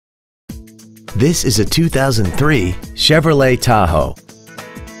This is a 2003 Chevrolet Tahoe.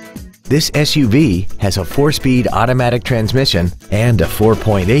 This SUV has a 4-speed automatic transmission and a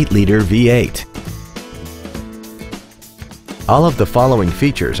 4.8-liter V8. All of the following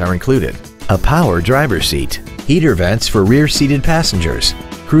features are included: a power driver's seat, heater vents for rear-seated passengers,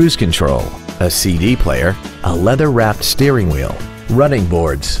 cruise control, a CD player, a leather-wrapped steering wheel, running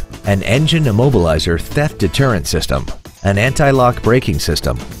boards, an engine immobilizer theft deterrent system, an anti-lock braking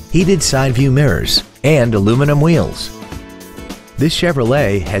system, heated side view mirrors, and aluminum wheels. This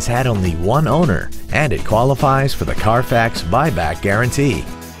Chevrolet has had only one owner and it qualifies for the Carfax buyback guarantee.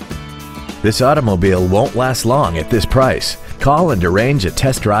 This automobile won't last long at this price. Call and arrange a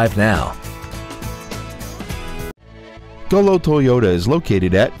test drive now. Gullo Toyota is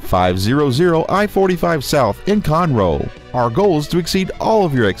located at 500 I-45 South in Conroe. Our goal is to exceed all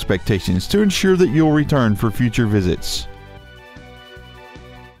of your expectations to ensure that you'll return for future visits.